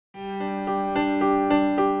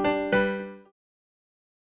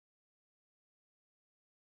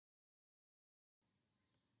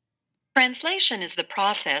Translation is the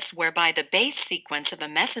process whereby the base sequence of a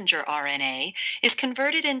messenger RNA is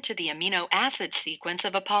converted into the amino acid sequence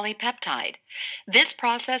of a polypeptide. This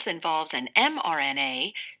process involves an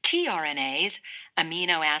mRNA, tRNAs,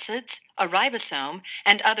 amino acids, a ribosome,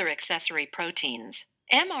 and other accessory proteins.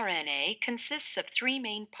 mRNA consists of three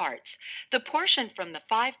main parts. The portion from the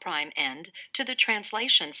 5' end to the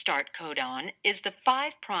translation start codon is the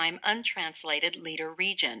 5' untranslated leader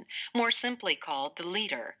region, more simply called the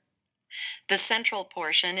leader. The central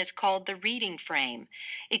portion is called the reading frame.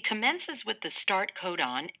 It commences with the start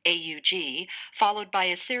codon, AUG, followed by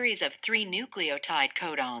a series of three nucleotide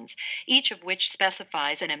codons, each of which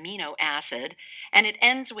specifies an amino acid, and it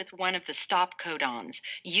ends with one of the stop codons,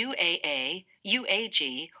 UAA,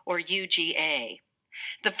 UAG, or UGA.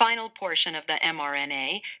 The final portion of the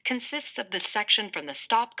mRNA consists of the section from the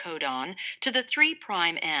stop codon to the 3'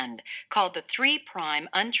 end, called the 3'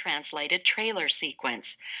 untranslated trailer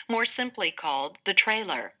sequence, more simply called the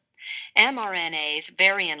trailer. mRNAs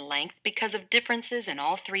vary in length because of differences in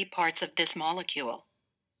all three parts of this molecule.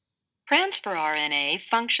 Transfer RNA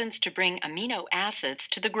functions to bring amino acids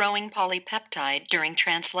to the growing polypeptide during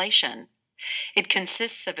translation. It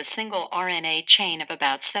consists of a single RNA chain of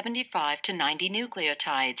about 75 to 90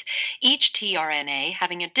 nucleotides, each tRNA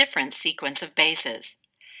having a different sequence of bases.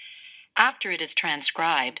 After it is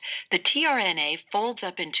transcribed, the tRNA folds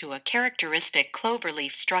up into a characteristic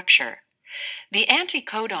cloverleaf structure. The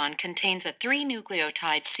anticodon contains a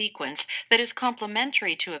three-nucleotide sequence that is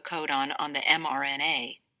complementary to a codon on the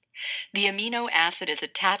mRNA. The amino acid is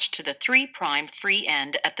attached to the 3' free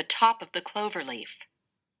end at the top of the cloverleaf.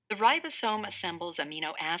 The ribosome assembles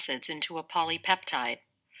amino acids into a polypeptide.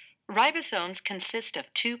 Ribosomes consist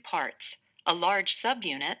of two parts, a large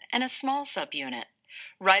subunit and a small subunit.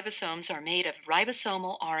 Ribosomes are made of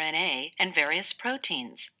ribosomal RNA and various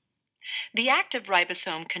proteins. The active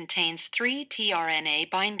ribosome contains three tRNA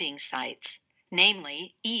binding sites,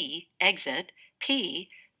 namely E, exit, P,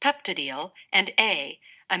 peptidyl, and A,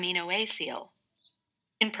 aminoacyl.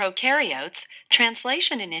 In prokaryotes,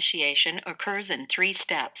 translation initiation occurs in three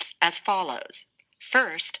steps, as follows.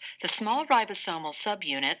 First, the small ribosomal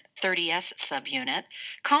subunit, 30S subunit,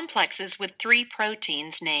 complexes with three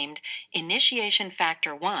proteins named initiation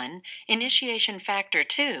factor 1, initiation factor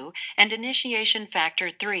 2, and initiation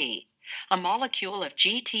factor 3. A molecule of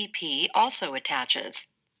GTP also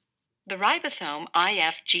attaches. The ribosome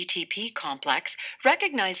IF-GTP complex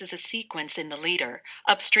recognizes a sequence in the leader,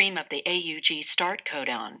 upstream of the AUG start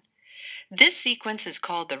codon. This sequence is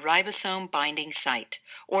called the ribosome binding site,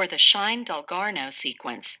 or the Shine-Dalgarno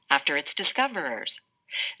sequence, after its discoverers.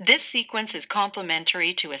 This sequence is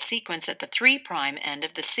complementary to a sequence at the 3' end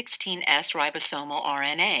of the 16S ribosomal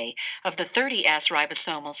RNA of the 30S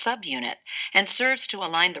ribosomal subunit, and serves to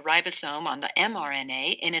align the ribosome on the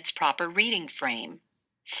mRNA in its proper reading frame.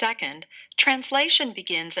 Second, translation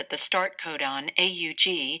begins at the start codon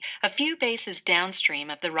AUG, a few bases downstream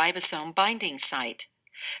of the ribosome binding site.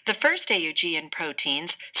 The first AUG in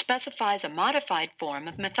proteins specifies a modified form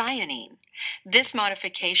of methionine. This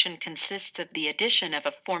modification consists of the addition of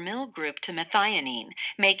a formyl group to methionine,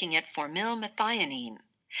 making it formylmethionine.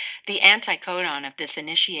 The anticodon of this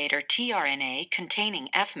initiator tRNA containing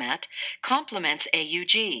FMET complements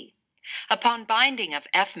AUG. Upon binding of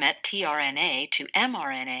FMET tRNA to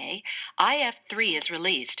mRNA, IF3 is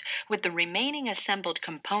released, with the remaining assembled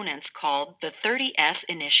components called the 30S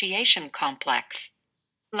initiation complex.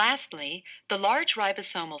 Lastly, the large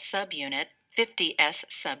ribosomal subunit, 50S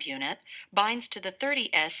subunit, binds to the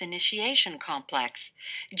 30S initiation complex.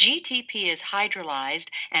 GTP is hydrolyzed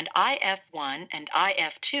and IF1 and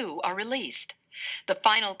IF2 are released. The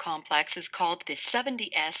final complex is called the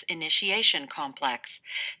 70S initiation complex.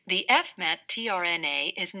 The FMET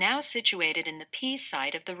tRNA is now situated in the P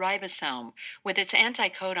site of the ribosome, with its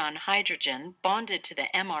anticodon hydrogen bonded to the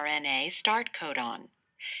mRNA start codon.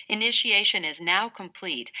 Initiation is now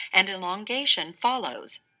complete and elongation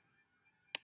follows.